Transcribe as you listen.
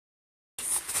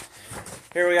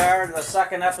Here we are in the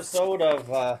second episode of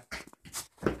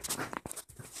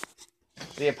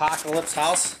the Apocalypse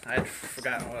house. I'd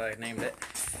forgotten what I named it.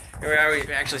 Here we are.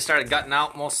 We actually started gutting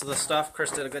out most of the stuff.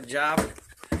 Chris did a good job.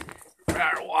 We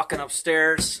are walking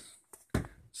upstairs.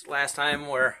 This last time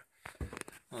where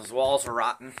those walls were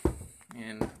rotten,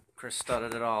 and Chris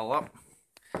studded it all up.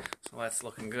 So that's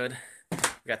looking good.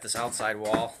 We got this outside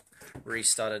wall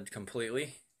re-studded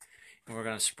completely, and we're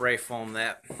going to spray foam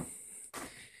that.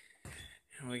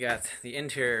 And we got the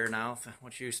interior now,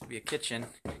 which used to be a kitchen,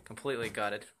 completely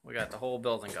gutted. We got the whole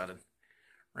building gutted,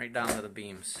 right down to the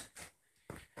beams.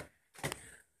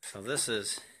 So this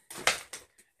is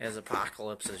as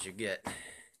apocalypse as you get.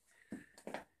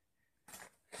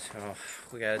 So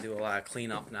we got to do a lot of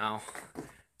cleanup now.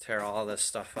 Tear all this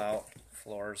stuff out,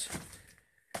 floors.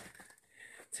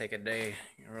 Take a day,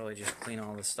 really just clean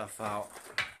all this stuff out.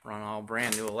 Run all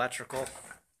brand new electrical.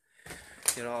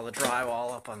 Get all the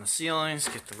drywall up on the ceilings,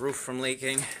 get the roof from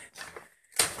leaking,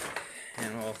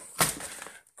 and we'll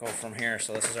go from here.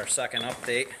 So this is our second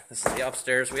update. This is the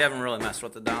upstairs. We haven't really messed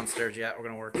with the downstairs yet. We're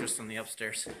going to work just on the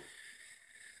upstairs.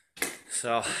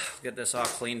 So I'll get this all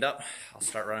cleaned up. I'll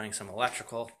start running some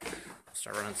electrical. I'll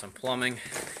start running some plumbing,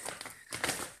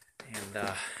 and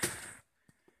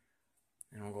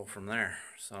we'll go from there.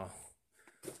 So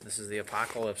this is the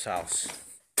Apocalypse house.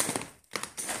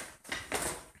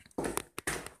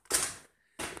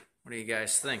 What do you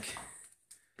guys think?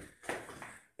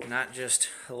 Not just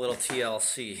a little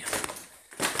TLC,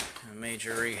 a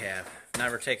major rehab.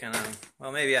 Never taken on,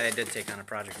 well, maybe I did take on a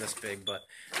project this big, but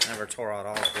never tore out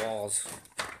all the walls.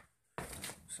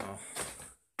 So,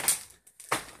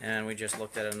 and we just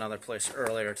looked at another place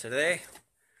earlier today,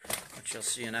 which you'll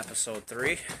see in episode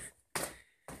 3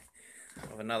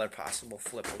 of another possible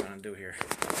flip we're going to do here.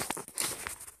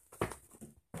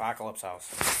 Apocalypse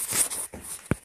house.